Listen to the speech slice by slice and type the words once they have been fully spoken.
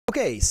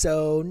Okay,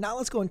 so now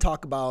let's go and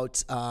talk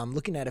about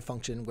looking at a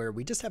function where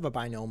we just have a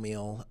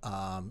binomial,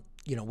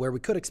 where we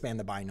could expand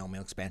the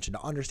binomial expansion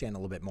to understand a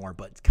little bit more,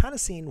 but kind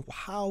of seeing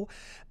how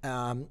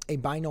a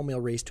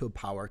binomial raised to a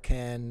power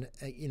can,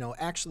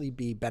 actually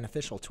be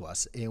beneficial to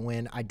us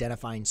when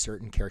identifying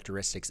certain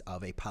characteristics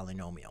of a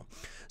polynomial.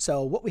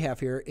 So what we have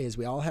here is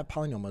we all have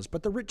polynomials,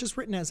 but they're just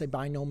written as a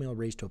binomial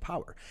raised to a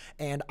power.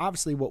 And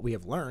obviously what we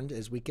have learned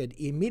is we could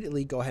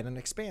immediately go ahead and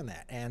expand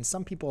that. And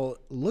some people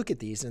look at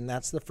these and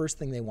that's the first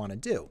thing they want to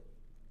do.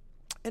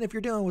 And if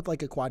you're dealing with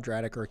like a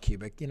quadratic or a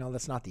cubic,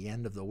 that's not the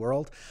end of the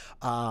world.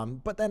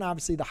 But then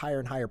obviously the higher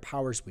and higher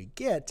powers we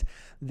get,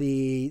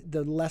 the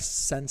less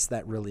sense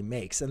that really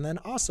makes. And then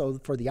also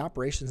for the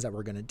operations that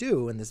we're going to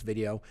do in this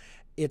video,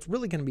 it's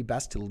really going to be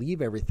best to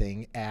leave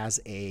everything as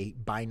a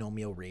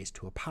binomial raised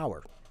to a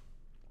power.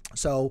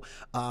 So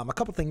a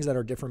couple things that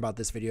are different about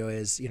this video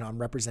is, I'm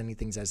representing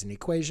things as an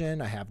equation.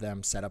 I have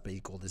them set up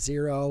equal to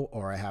 0,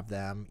 or I have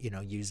them,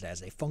 used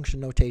as a function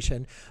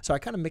notation. So I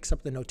kind of mix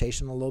up the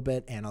notation a little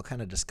bit, and I'll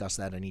kind of discuss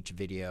that in each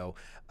video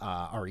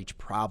or each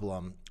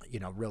problem,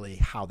 really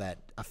how that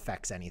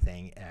affects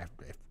anything.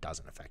 It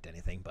doesn't affect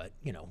anything, but,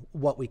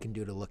 what we can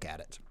do to look at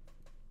it.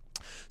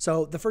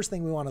 So the first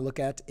thing we want to look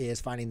at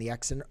is finding the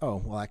x and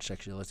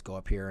actually let's go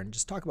up here and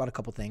just talk about a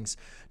couple things.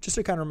 Just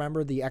to kind of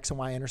remember, the x and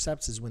y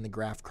intercepts is when the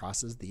graph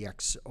crosses the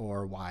x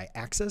or y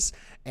axis,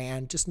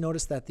 and just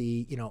notice that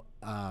the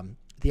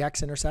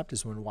x intercept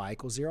is when y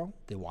equals 0,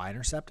 the y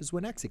intercept is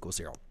when x equals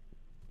 0.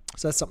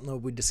 So that's something that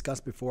we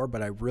discussed before,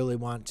 but I really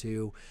want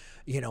to,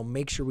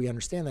 make sure we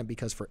understand that,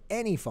 because for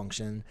any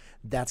function,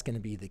 that's going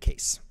to be the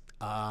case.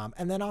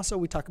 And then also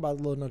we talk about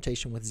a little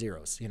notation with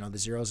zeros. The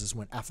zeros is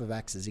when f of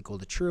x is equal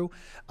to true,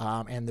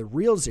 and the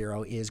real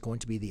 0 is going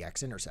to be the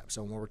x-intercept.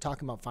 So when we're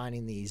talking about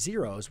finding the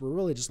zeros, we're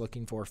really just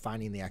looking for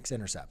finding the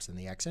x-intercepts. And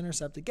the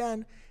x-intercept,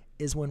 again,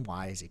 is when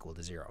y is equal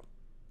to 0.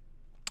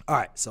 All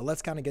right, so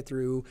let's kind of get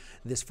through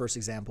this first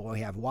example. We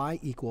have y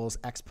equals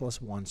x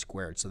plus 1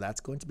 squared. So that's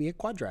going to be a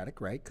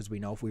quadratic, right? Because we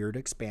know if we were to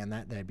expand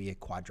that, that'd be a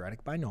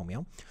quadratic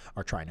binomial,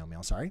 or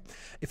trinomial, sorry.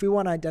 If we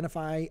want to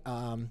identify...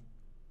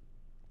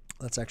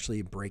 let's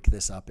actually break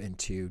this up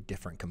into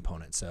different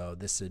components. So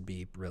this would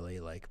be really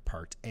like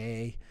part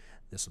A,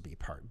 this will be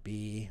part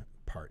B,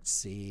 part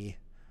C,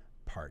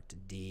 part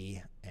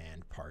D,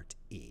 and part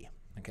E.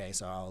 Okay,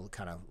 so I'll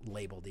kind of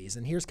label these.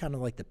 And here's kind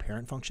of like the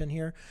parent function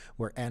here,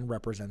 where n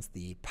represents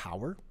the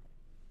power.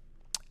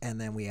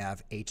 And then we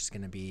have h is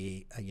going to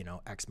be,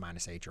 x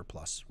minus h or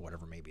plus,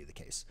 whatever may be the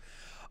case.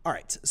 All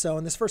right, so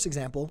in this first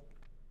example,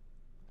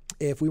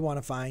 if we want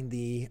to find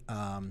the...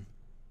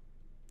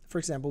 for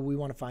example, we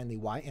want to find the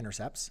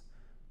y-intercepts.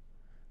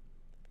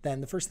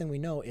 Then the first thing we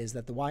know is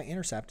that the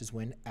y-intercept is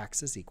when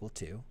x is equal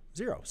to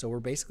 0. So we're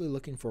basically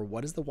looking for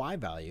what is the y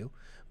value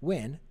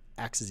when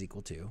x is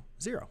equal to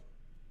 0.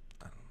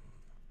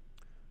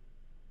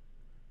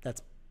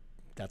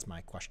 That's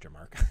my question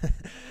mark.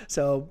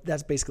 So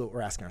that's basically what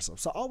we're asking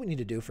ourselves. So all we need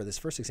to do for this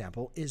first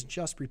example is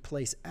just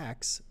replace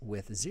x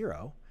with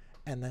 0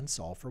 and then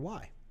solve for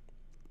y.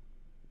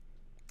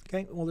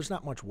 Okay, well, there's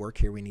not much work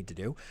here we need to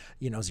do.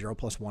 0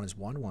 plus 1 is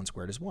 1, 1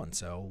 squared is 1,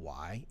 so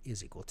y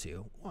is equal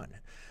to 1.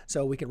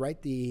 So we could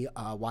write the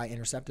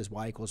y-intercept as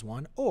y equals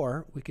 1,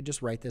 or we could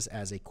just write this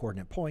as a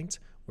coordinate point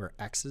where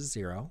x is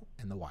 0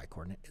 and the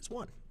y-coordinate is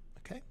 1.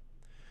 Okay.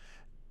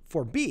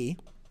 For b,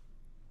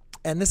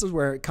 and this is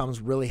where it comes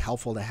really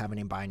helpful to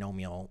having a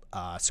binomial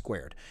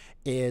squared,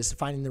 is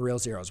finding the real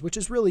zeros, which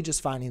is really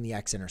just finding the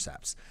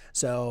x-intercepts.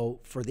 So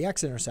for the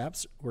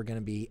x-intercepts, we're going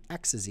to be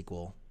x is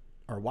equal,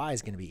 or y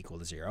is going to be equal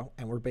to 0,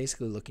 and we're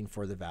basically looking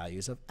for the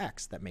values of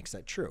x that makes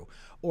that true.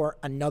 Or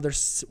another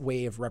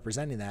way of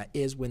representing that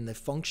is when the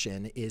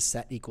function is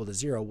set equal to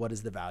 0, what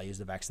is the values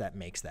of x that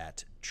makes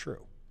that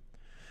true?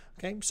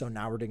 Okay, so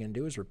now what we're going to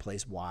do is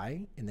replace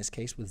y, in this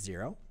case, with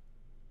 0.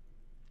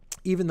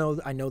 Even though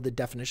I know the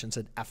definition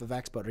said f of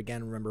x, but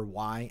again, remember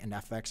y and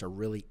f of x are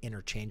really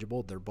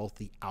interchangeable. They're both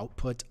the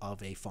output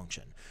of a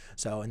function.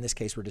 So in this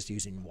case, we're just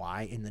using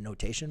y in the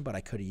notation, but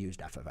I could have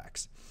used f of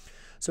x.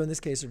 So in this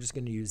case, we're just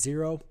going to use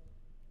 0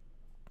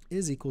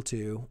 is equal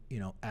to,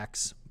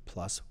 x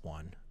plus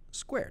 1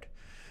 squared.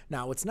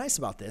 Now, what's nice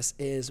about this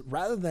is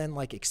rather than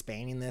like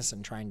expanding this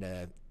and trying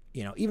to,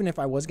 even if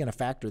I was going to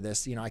factor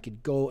this, I could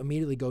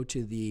immediately go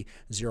to the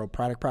 0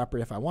 product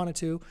property if I wanted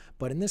to.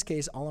 But in this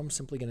case, all I'm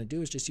simply going to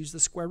do is just use the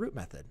square root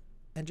method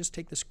and just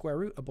take the square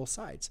root of both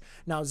sides.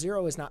 Now,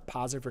 0 is not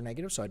positive or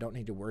negative, so I don't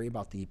need to worry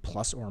about the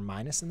plus or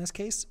minus in this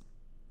case.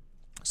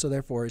 So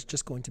therefore, it's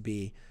just going to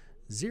be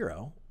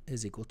 0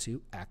 is equal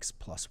to x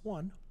plus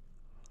 1,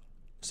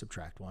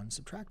 subtract 1,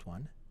 subtract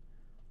 1.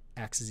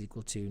 X is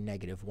equal to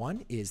negative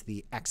 1 is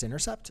the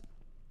x-intercept.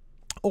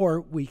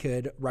 Or we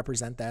could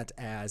represent that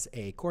as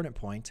a coordinate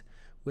point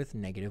with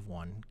negative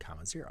 1,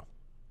 0.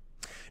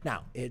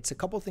 Now, it's a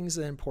couple things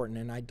that are important,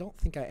 and I don't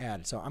think I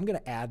added. So I'm going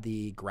to add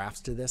the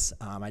graphs to this.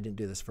 I didn't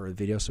do this for a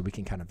video, so we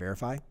can kind of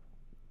verify.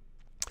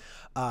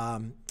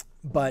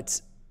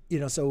 But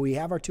so we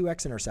have our two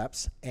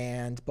x-intercepts,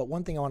 but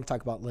one thing I want to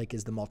talk about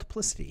is the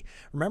multiplicity.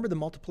 Remember, the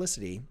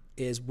multiplicity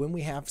is when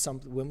we have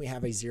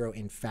a 0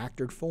 in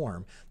factored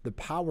form, the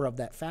power of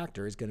that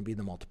factor is going to be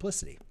the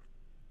multiplicity.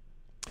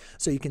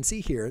 So you can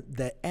see here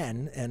that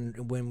n,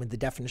 and when with the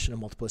definition of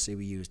multiplicity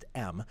we used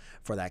m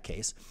for that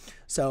case.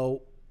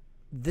 So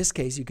this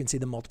case you can see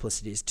the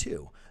multiplicity is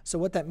 2. So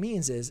what that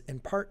means is in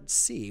part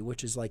C,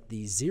 which is like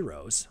the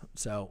zeros,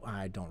 so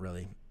we don't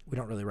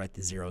really write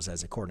the zeros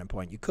as a coordinate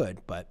point. You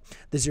could, but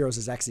the zeros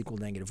is x equal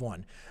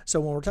 -1.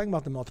 So when we're talking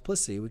about the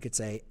multiplicity, we could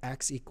say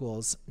x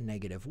equals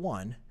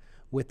 -1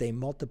 with a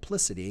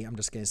multiplicity. I'm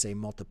just going to say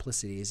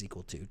multiplicity is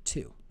equal to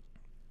 2.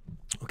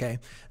 Okay,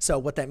 so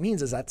what that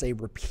means is that's a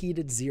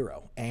repeated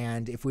 0.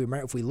 And if we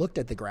looked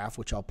at the graph,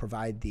 which I'll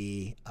provide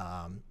the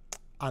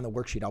on the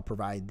worksheet, I'll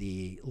provide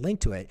the link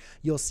to it,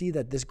 you'll see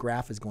that this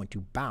graph is going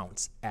to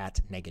bounce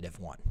at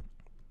 -1.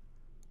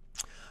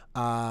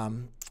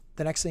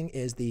 The next thing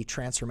is the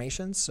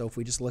transformations. So if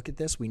we just look at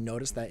this, we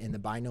notice that in the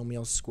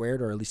binomial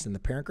squared, or at least in the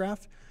parent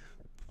graph,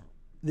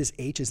 this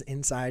h is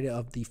inside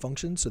of the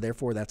function, so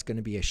therefore that's going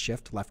to be a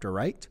shift left or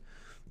right.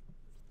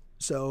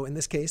 So in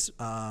this case,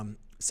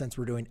 since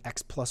we're doing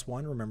x plus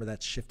 1, remember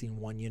that's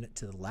shifting 1 unit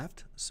to the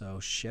left. So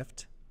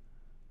shift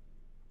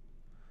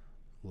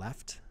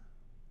left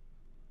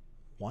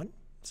 1,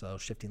 so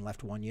shifting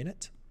left 1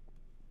 unit.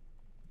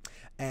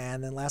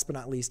 And then last but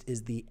not least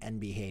is the end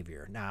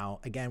behavior. Now,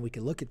 again, we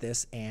could look at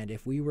this, and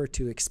if we were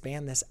to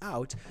expand this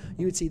out,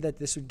 you would see that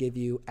this would give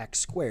you x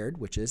squared,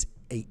 which is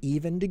an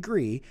even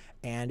degree,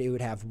 and it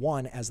would have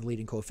 1 as the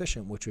leading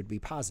coefficient, which would be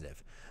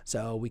positive.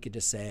 So we could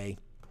just say,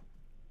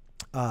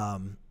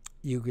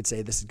 you could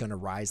say this is going to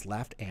rise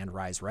left and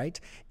rise right.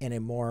 In a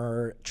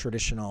more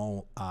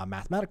traditional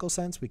mathematical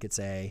sense, we could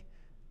say,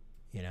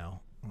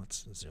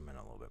 let's zoom in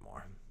a little bit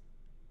more.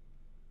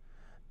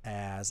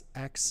 As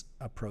x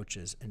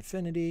approaches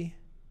infinity,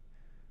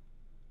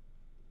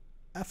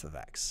 f of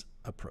x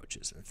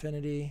approaches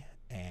infinity,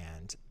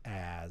 and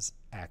as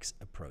x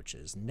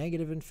approaches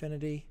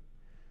 -infinity,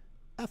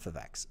 f of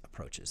x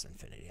approaches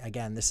infinity.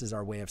 Again, this is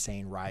our way of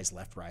saying rise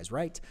left, rise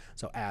right.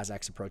 So as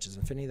x approaches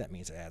infinity, that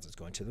means as it's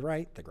going to the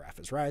right, the graph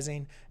is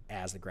rising.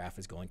 As the graph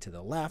is going to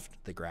the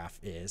left, the graph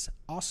is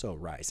also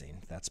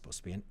rising. That's supposed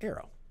to be an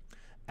arrow.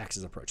 X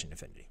is approaching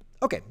infinity.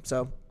 Okay,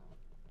 so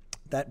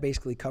that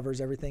basically covers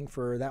everything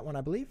for that one,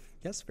 I believe.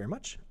 Yes, very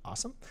much.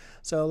 Awesome.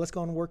 So let's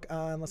go and look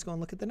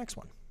at the next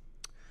one.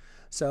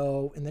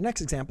 So in the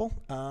next example,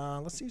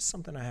 let's use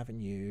something I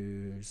haven't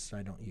used.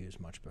 I don't use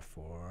much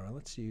before.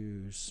 Let's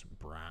use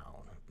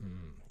brown.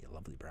 You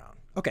lovely brown.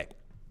 Okay.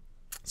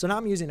 So now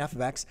I'm using f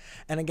of x.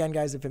 And again,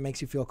 guys, if it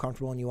makes you feel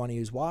comfortable and you want to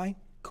use y,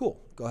 cool.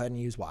 Go ahead and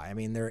use y. I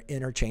mean, they're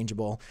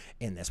interchangeable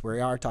in this.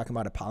 We are talking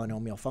about a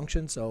polynomial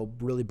function, so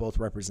really both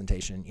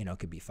representation,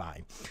 could be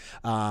fine.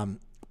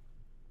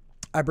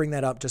 I bring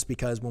that up just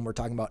because when we're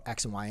talking about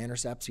x and y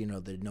intercepts,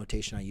 the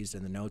notation I used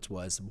in the notes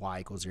was y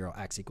equals 0,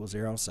 x equals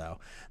 0. So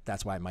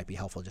that's why it might be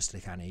helpful just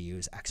to kind of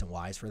use x and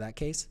y's for that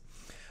case.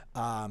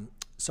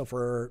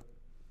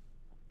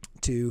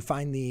 To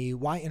find the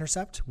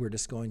y-intercept, we're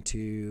just going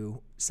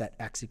to set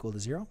x equal to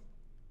 0.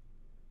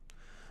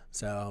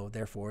 So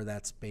therefore,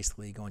 that's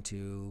basically going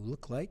to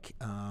look like,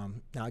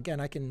 now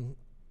again,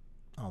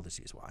 I'll just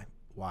use y.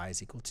 Y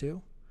is equal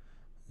to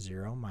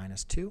 0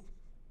 minus 2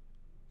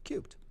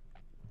 cubed.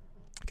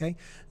 Okay,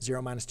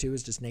 0 minus 2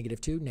 is just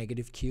 -2.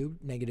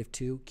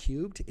 -2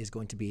 cubed is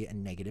going to be a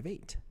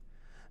 -8.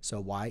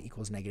 So y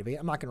equals -8.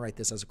 I'm not going to write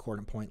this as a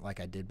coordinate point like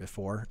I did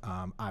before.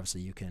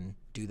 Obviously, you can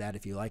do that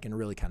if you like, and it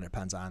really kind of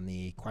depends on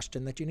the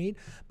question that you need.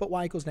 But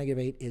y equals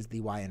 -8 is the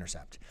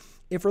y-intercept.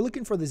 If we're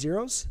looking for the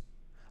zeros,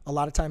 a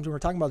lot of times when we're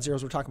talking about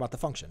zeros, we're talking about the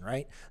function,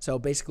 right? So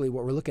basically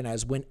what we're looking at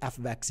is when f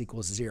of x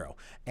equals 0.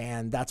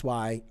 And that's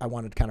why I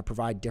wanted to kind of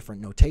provide different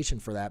notation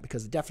for that,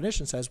 because the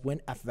definition says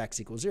when f of x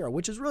equals 0,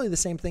 which is really the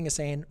same thing as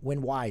saying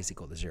when y is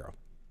equal to 0.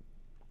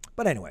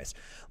 But anyways,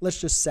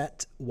 let's just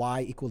set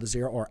y equal to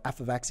 0, or f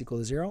of x equal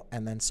to 0,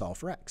 and then solve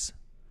for x.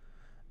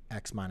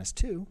 X minus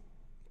 2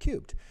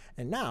 cubed.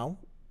 And now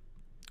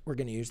we're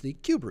going to use the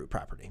cube root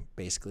property,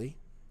 basically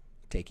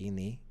taking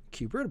the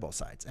cube root of both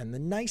sides. And the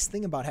nice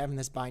thing about having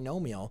this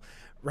binomial,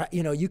 right,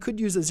 you could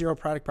use a zero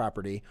product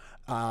property,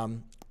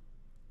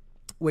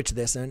 which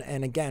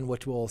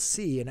we'll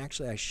see, and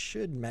actually I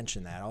should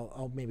mention that.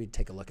 I'll maybe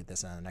take a look at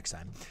this on the next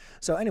time.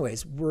 So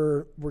anyways,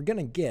 we're going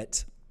to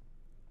get,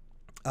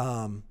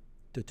 so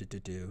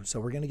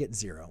we're going to get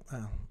 0.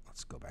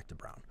 Let's go back to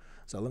brown.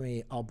 So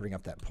I'll bring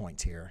up that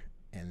point here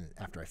and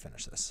after I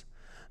finish this.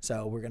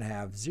 So we're going to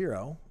have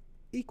 0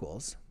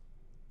 equals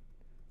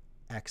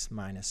x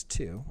minus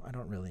 2. I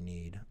don't really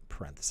need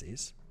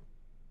parentheses.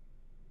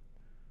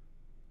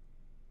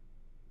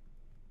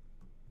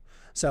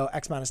 So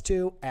x minus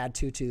 2, add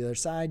 2 to the other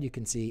side. You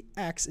can see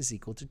x is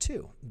equal to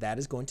 2. That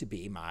is going to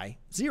be my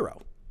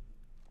 0.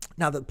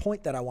 Now, the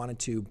point that I wanted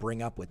to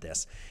bring up with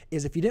this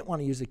is if you didn't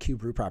want to use the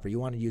cube root property, you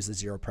want to use the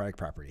zero product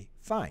property.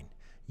 Fine.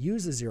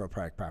 Use the zero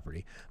product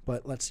property,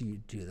 but let's do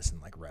this in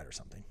like red or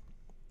something.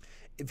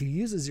 If you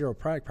use the zero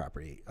product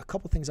property, a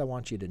couple things I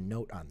want you to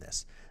note on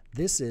this.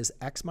 This is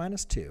x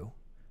minus 2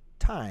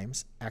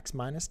 times x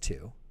minus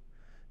 2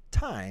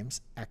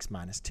 times x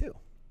minus 2.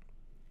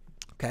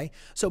 Okay,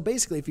 so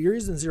basically, if you're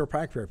using zero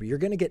product property, you're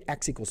going to get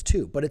x equals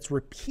 2, but it's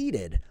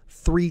repeated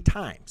 3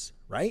 times,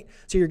 right?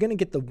 So you're going to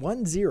get the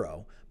 1,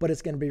 0, but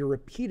it's going to be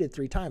repeated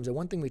 3 times. And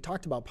one thing we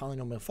talked about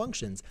polynomial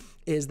functions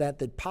is that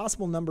the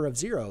possible number of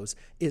zeros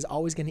is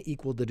always going to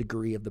equal the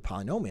degree of the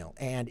polynomial.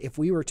 And if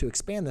we were to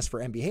expand this for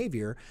m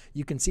behavior,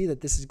 you can see that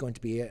this is going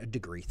to be a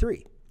degree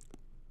 3.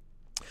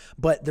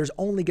 But there's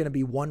only going to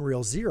be one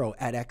real 0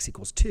 at x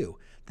equals 2.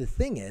 The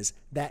thing is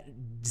that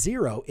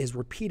 0 is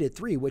repeated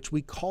 3, which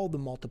we call the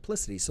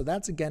multiplicity. So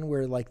that's again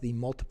where like the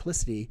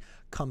multiplicity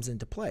comes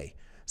into play.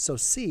 So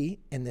C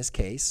in this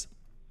case,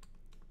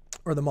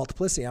 or the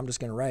multiplicity I'm just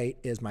going to write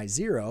is my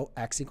 0,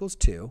 x equals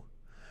 2,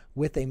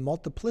 with a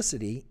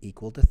multiplicity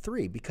equal to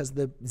 3, because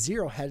the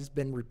 0 has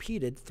been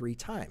repeated 3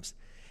 times.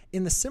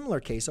 In the similar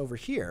case over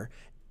here,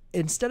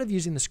 instead of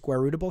using the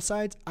square root of both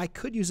sides, I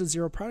could use a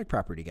zero product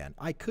property again.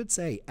 I could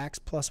say x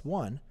plus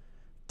 1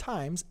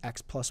 times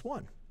x plus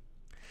 1.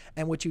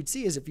 And what you'd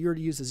see is if you were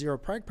to use a zero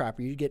product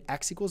property, you'd get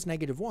x equals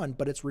 -1,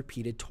 but it's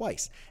repeated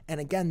twice.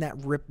 And again, that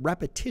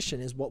repetition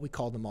is what we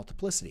call the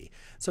multiplicity.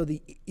 So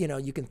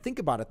you can think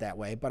about it that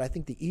way, but I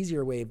think the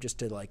easier way of just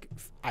to like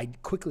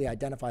quickly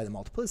identify the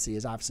multiplicity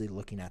is obviously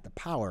looking at the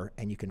power,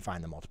 and you can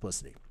find the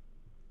multiplicity.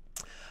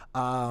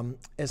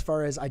 As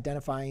far as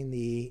identifying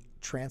the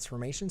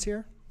transformations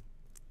here,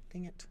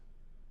 dang it.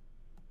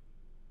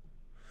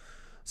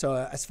 So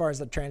as far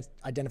as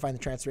identifying the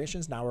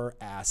transformations, now we're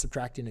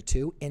subtracting a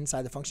 2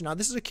 inside the function. Now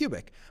this is a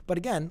cubic, but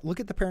again,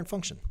 look at the parent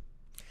function.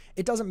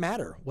 It doesn't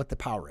matter what the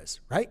power is,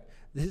 right?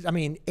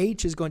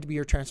 H is going to be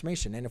your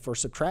transformation. And if we're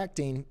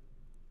subtracting,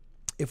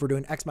 if we're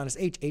doing x minus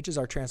h, h is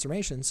our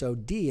transformation. So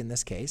D in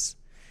this case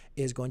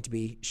is going to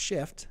be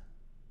shift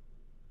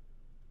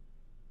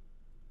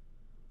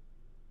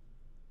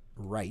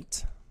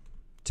right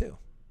 2.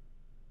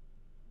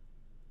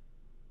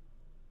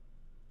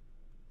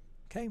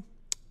 Okay.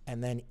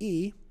 And then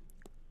E,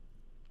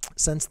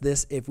 since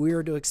this, if we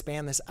were to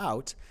expand this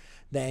out,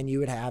 then you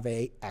would have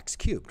a x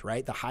cubed,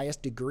 right? The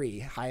highest degree,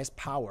 highest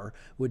power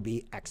would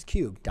be x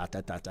cubed, ...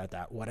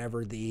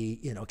 whatever the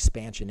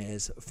expansion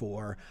is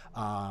for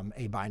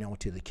a binomial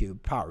to the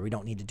cube power. We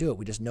don't need to do it.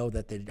 We just know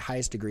that the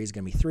highest degree is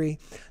going to be 3.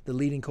 The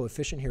leading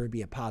coefficient here would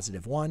be a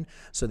 +1.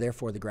 So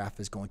therefore, the graph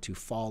is going to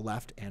fall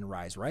left and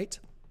rise right.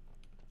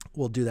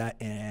 We'll do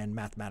that in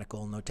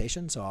mathematical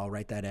notation. So I'll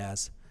write that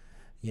as,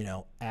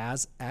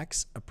 as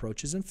x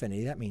approaches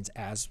infinity, that means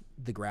as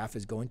the graph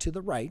is going to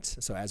the right,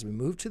 so as we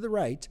move to the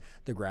right,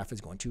 the graph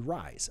is going to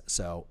rise.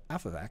 So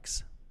f of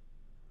x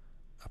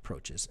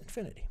approaches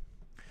infinity.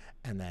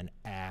 And then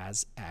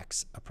as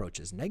x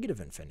approaches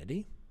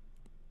 -infinity,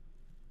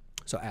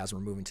 so as we're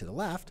moving to the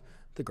left,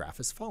 the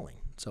graph is falling.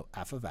 So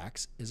f of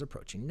x is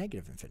approaching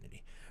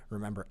 -infinity.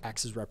 Remember,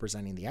 x is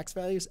representing the x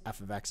values, f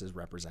of x is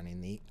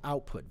representing the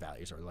output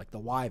values, or like the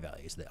y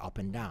values, the up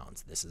and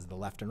downs. This is the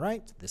left and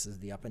right, this is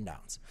the up and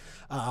downs.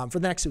 For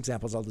the next 2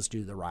 examples, I'll just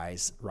do the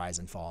rise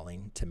and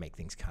falling to make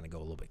things kind of go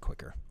a little bit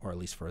quicker, or at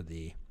least for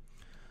the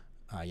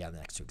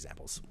next 2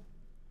 examples.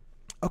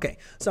 Okay,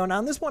 so now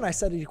on this one, I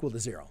set it equal to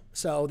 0.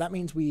 So that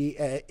means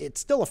it's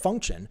still a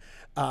function,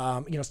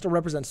 still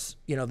represents,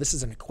 this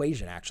is an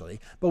equation actually,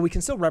 but we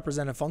can still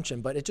represent a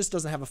function, but it just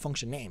doesn't have a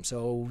function name.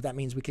 So that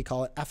means we could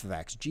call it f of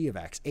x, g of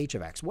x, h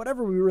of x,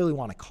 whatever we really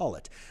want to call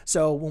it.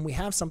 So when we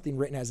have something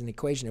written as an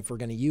equation, if we're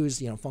going to use,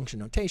 function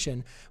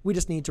notation, we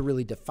just need to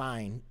really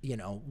define,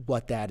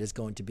 what that is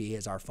going to be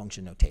as our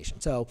function notation.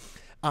 So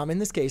in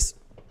this case,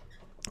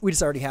 we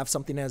just already have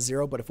something as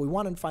 0, but if we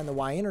wanted to find the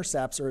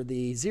y-intercepts or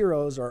the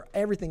zeros or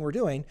everything we're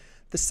doing,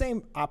 the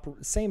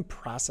same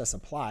process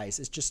applies.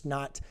 It's just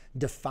not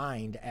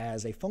defined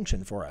as a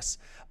function for us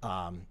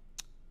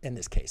in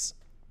this case.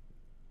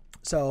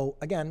 So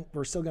again,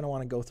 we're still going to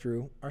want to go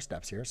through our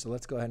steps here. So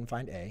let's go ahead and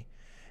find A.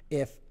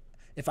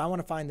 If I want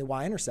to find the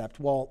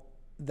y-intercept, well,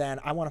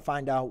 then I want to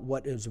find out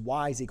what is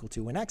y is equal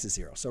to when x is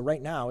 0. So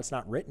right now, it's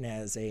not written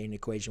as an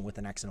equation with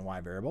an x and a y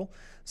variable.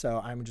 So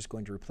I'm just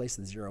going to replace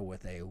the 0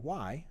 with a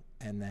y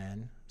and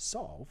then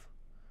solve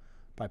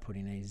by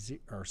putting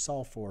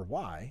solve for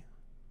y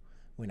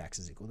when x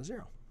is equal to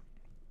 0.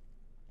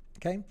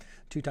 Okay,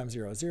 2 times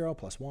 0 is 0,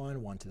 plus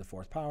 1, 1 to the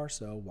 4th power,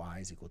 so y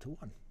is equal to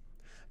 1.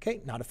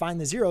 Okay, now to find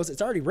the zeros,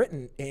 it's already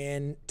written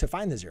in to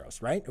find the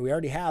zeros, right? We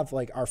already have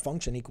like our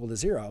function equal to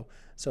 0.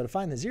 So to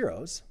find the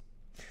zeros,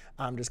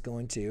 I'm just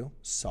going to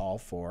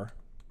solve for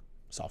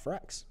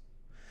x.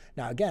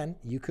 Now again,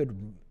 you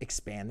could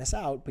expand this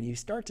out, but you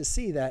start to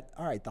see that,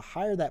 all right, the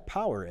higher that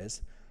power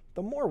is,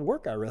 the more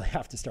work I really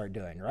have to start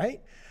doing,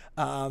 right?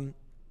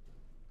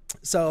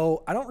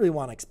 So I don't really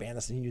want to expand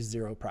this and use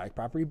zero product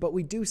property, but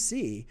we do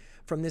see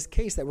from this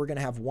case that we're going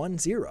to have one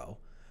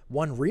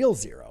real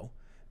 0,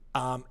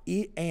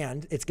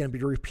 and it's going to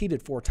be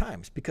repeated 4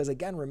 times because,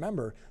 again,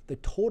 remember, the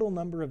total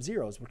number of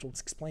zeros, which we'll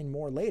explain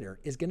more later,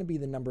 is going to be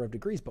the number of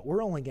degrees, but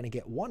we're only going to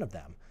get one of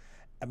them.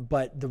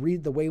 But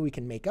the way we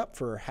can make up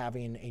for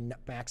having a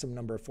maximum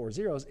number of 4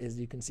 zeros is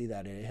you can see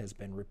that it has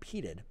been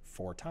repeated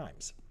 4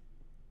 times.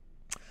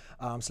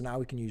 So now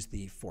we can use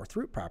the 4th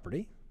root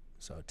property.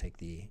 So take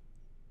the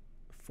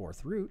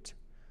 4th root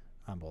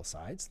on both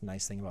sides.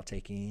 Nice thing about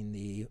taking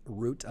the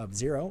root of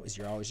 0 is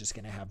you're always just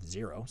going to have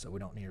 0, so we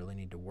don't really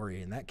need to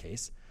worry in that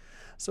case.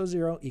 So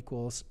 0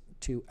 equals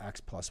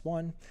 2x plus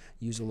 1.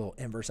 Use a little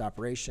inverse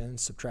operation,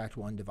 subtract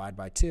 1, divide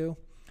by 2.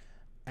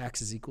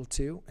 X is equal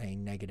to a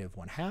negative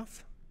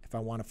 1/2. If I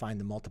want to find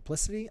the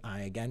multiplicity,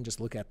 I again just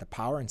look at the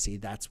power and see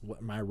that's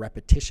what my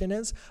repetition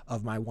is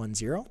of my 1,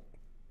 0.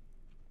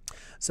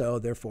 So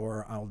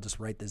therefore, I'll just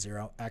write the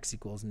 0. X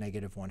equals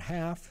negative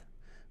 1/2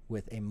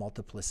 with a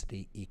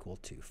multiplicity equal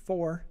to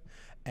 4.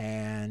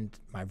 And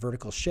my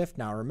vertical shift,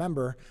 now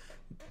remember,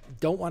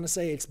 don't want to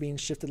say it's being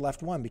shifted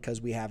left 1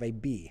 because we have a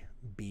b.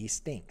 B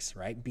stinks,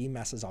 right? B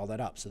messes all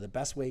that up. So the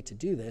best way to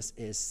do this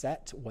is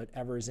set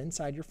whatever is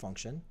inside your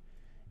function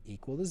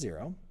equal to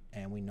 0.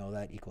 And we know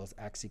that equals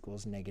x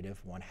equals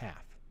negative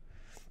 1/2.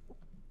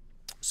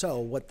 So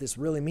what this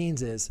really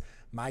means is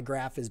my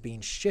graph is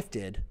being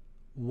shifted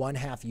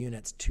 1/2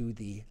 units to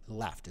the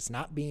left. It's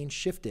not being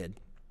shifted.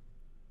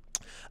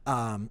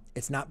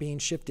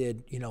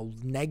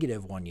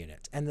 Negative 1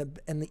 unit. And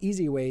the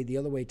easy way, the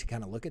other way to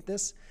kind of look at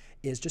this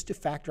is just to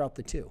factor out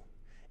the 2.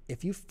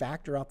 If you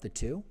factor out the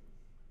 2,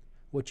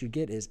 what you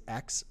get is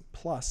x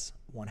plus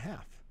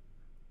 1/2.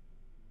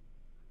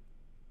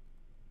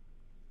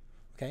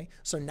 Okay,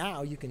 so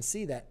now you can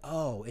see that,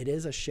 oh, it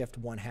is a shift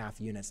 1/2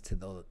 units to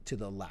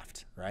the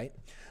left, right?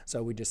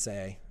 So we just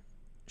say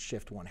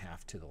shift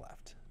 1/2 to the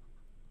left.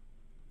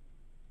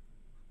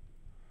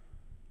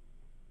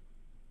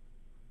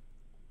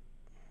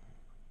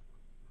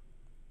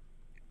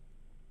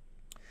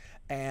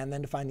 And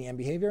then to find the end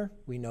behavior,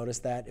 we notice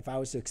that if I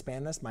was to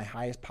expand this, my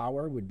highest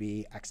power would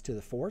be x to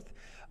the 4th.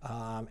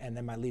 And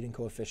then my leading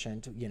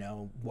coefficient,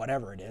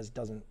 whatever it is,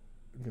 doesn't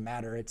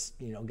matter. It's,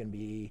 going to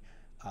be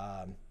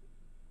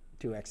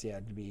 2x, yeah,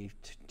 it'd be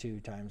 2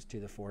 times 2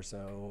 to the 4,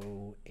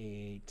 so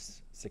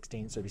 8,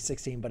 16, so it'd be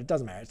 16, but it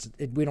doesn't matter.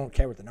 We don't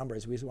care what the number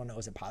is. We just want to know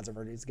is it positive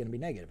or it's going to be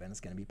negative, and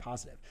it's going to be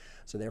positive.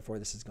 So therefore,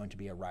 this is going to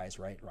be a rise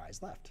right,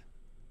 rise left.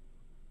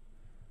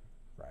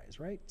 Rise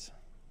right,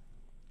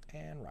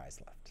 and rise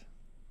left.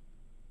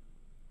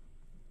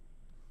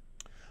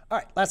 All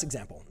right, last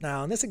example.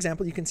 Now, in this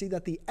example, you can see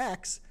that the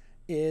x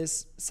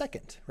is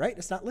second, right?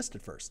 It's not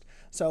listed first.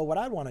 So what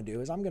I want to do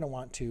is I'm going to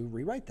want to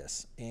rewrite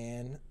this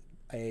in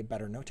a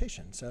better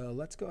notation. So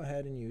let's go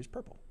ahead and use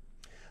purple.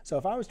 So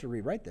if I was to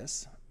rewrite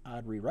this,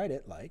 I'd rewrite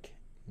it like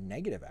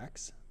negative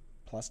x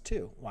plus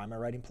 2. Why am I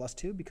writing plus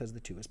 2? Because the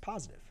 2 is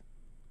positive.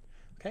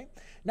 Okay.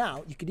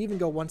 Now you could even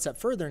go one step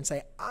further and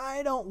say,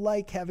 I don't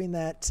like having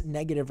that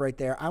negative right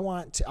there. I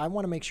want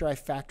to make sure I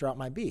factor out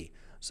my b.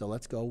 So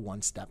let's go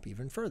one step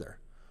even further.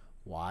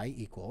 Y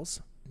equals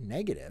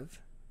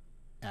negative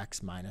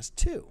x minus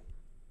 2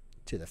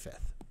 to the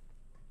 5th.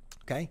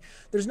 Okay,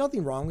 there's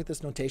nothing wrong with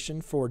this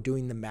notation for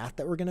doing the math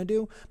that we're going to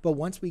do, but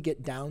once we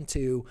get down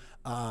to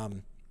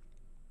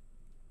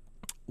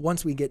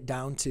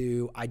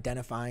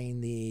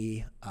identifying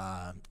the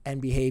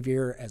end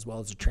behavior as well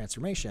as the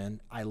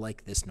transformation, I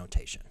like this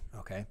notation.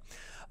 Okay,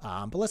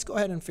 but let's go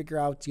ahead and figure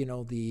out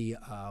the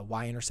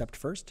y-intercept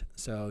first.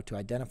 So to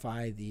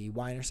identify the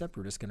y-intercept,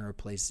 we're just going to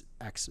replace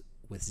x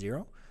with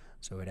 0.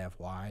 So we'd have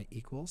y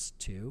equals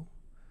 2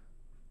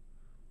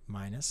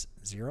 minus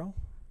 0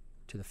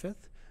 to the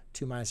 5th.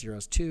 2 minus 0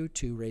 is 2.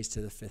 2 raised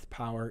to the 5th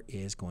power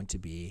is going to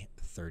be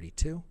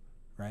 32,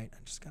 right?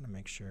 I'm just going to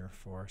make sure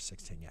for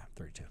 16, yeah,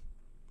 32.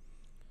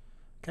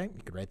 Okay,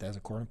 you could write that as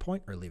a coordinate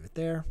point or leave it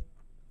there.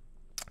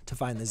 To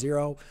find the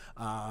 0,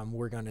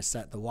 we're going to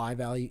set the y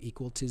value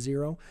equal to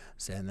 0,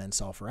 and then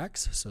solve for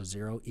x. So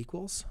 0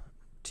 equals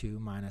 2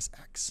 minus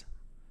x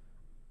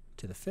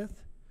to the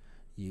 5th.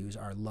 Use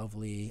our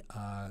lovely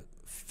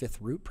 5th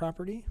root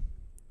property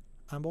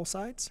on both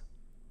sides.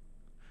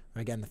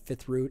 Again, the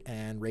 5th root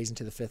and raising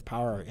to the 5th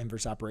power are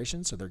inverse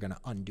operations, so they're going to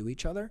undo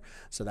each other.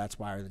 So that's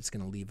why it's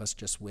going to leave us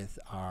just with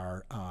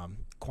our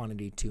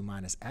quantity 2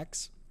 minus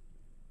x.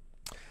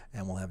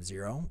 And we'll have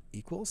 0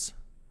 equals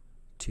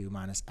 2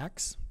 minus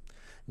x.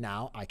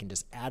 Now I can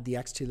just add the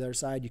x to the other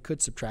side. You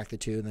could subtract the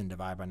 2 and then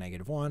divide by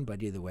negative 1,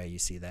 but either way you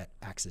see that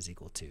x is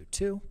equal to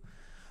 2.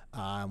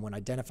 When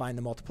identifying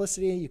the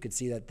multiplicity, you can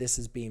see that this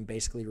is being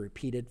basically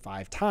repeated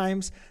 5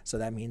 times. So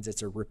that means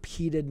it's a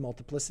repeated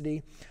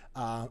multiplicity.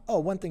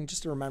 One thing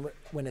just to remember,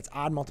 when it's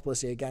odd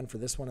multiplicity, again, for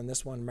this one and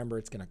this one, remember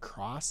it's going to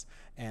cross.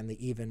 And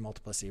the even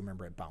multiplicity,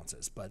 remember it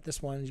bounces. But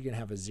this one, you're going to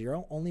have a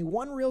 0. Only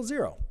one real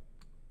 0,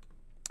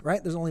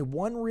 right? There's only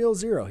one real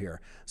 0 here.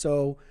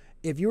 So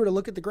if you were to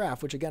look at the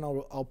graph, which again,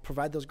 I'll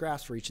provide those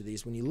graphs for each of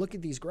these. When you look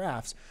at these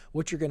graphs,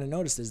 what you're going to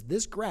notice is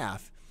this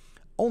graph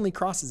only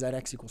crosses at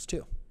x equals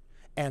 2.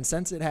 And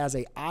since it has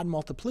an odd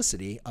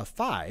multiplicity of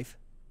 5,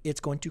 it's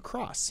going to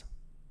cross,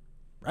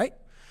 right?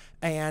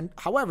 And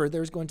however,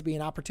 there's going to be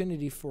an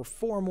opportunity for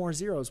 4 more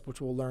zeros,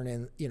 which we'll learn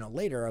in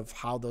later of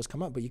how those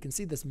come up. But you can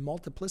see this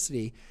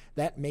multiplicity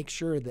that makes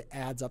sure that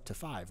adds up to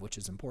 5, which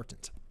is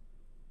important.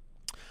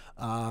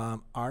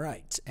 All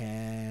right,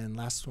 and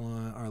last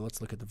one, or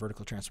let's look at the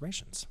vertical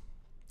transformations.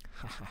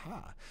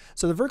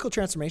 So the vertical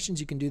transformations,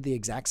 you can do the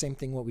exact same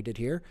thing what we did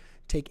here.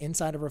 Take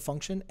inside of our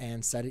function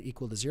and set it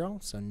equal to 0,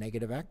 so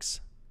negative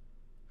x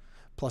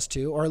plus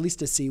 2, or at least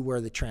to see where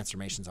the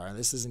transformations are.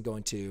 This isn't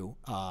going to,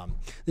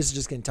 this is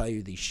just going to tell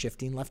you the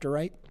shifting left or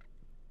right.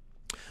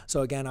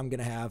 So again, I'm going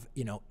to have,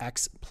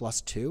 x plus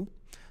 2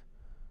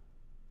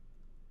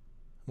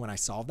 when I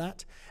solve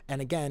that. And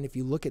again, if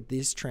you look at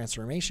this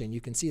transformation, you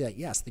can see that,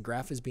 yes, the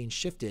graph is being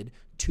shifted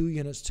 2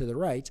 units to the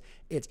right.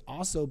 It's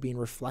also being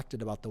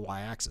reflected about the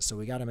y-axis. So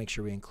we got to make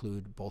sure we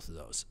include both of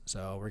those.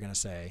 So we're going to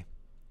say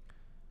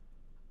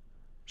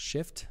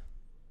shift,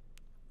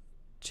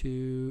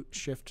 I'm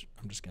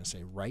just going to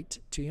say right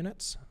 2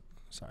 units.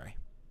 Sorry.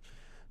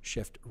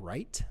 Shift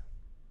right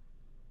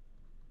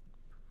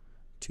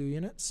 2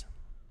 units.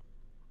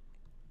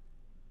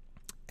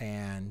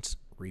 And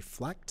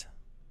reflect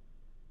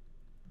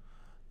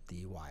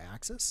the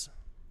y-axis.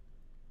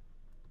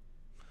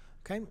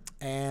 Okay,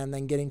 and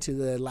then getting to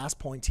the last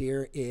point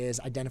here is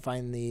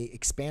identifying the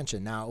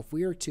expansion. Now, if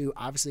we were to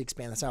obviously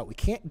expand this out, we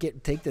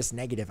can't take this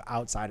negative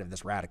outside of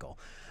this radical.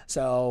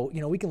 So,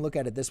 we can look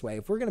at it this way.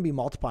 If we're going to be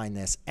multiplying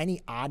this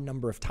any odd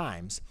number of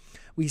times,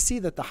 we see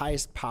that the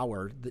highest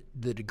power,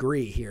 the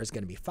degree here, is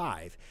going to be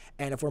 5.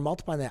 And if we're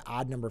multiplying that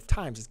odd number of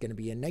times, it's going to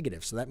be a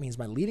negative. So that means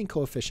my leading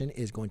coefficient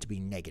is going to be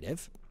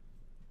negative,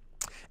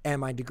 and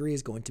my degree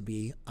is going to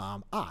be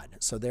odd.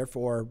 So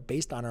therefore,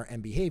 based on our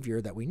end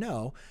behavior that we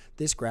know,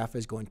 this graph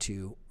is going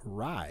to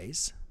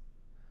rise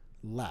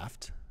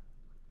left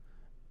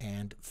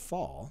and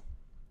fall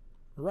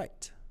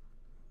right.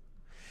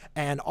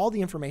 And all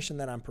the information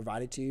that I'm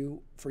provided to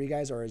you for you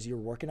guys, or as you're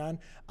working on,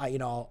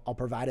 I'll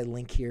provide a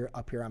link here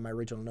up here on my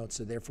original notes.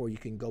 So therefore, you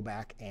can go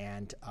back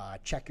and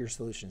check your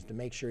solutions to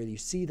make sure that you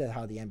see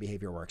how the end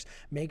behavior works.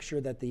 Make sure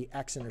that the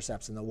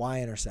x-intercepts and the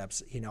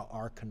y-intercepts,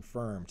 are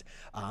confirmed.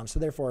 So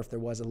therefore, if there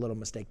was a little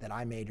mistake that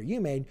I made or you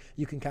made,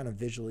 you can kind of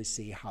visually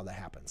see how that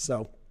happens.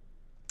 So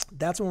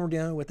that's when we're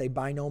dealing with a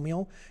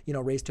binomial,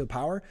 raised to a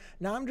power.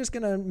 Now I'm just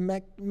going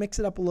to mix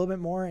it up a little bit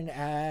more and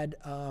add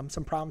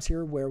some problems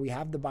here where we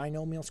have the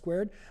binomial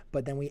squared,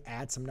 but then we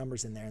add some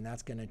numbers in there, and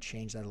that's going to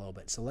change that a little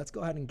bit. So let's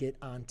go ahead and get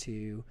on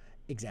to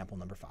example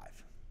number 5.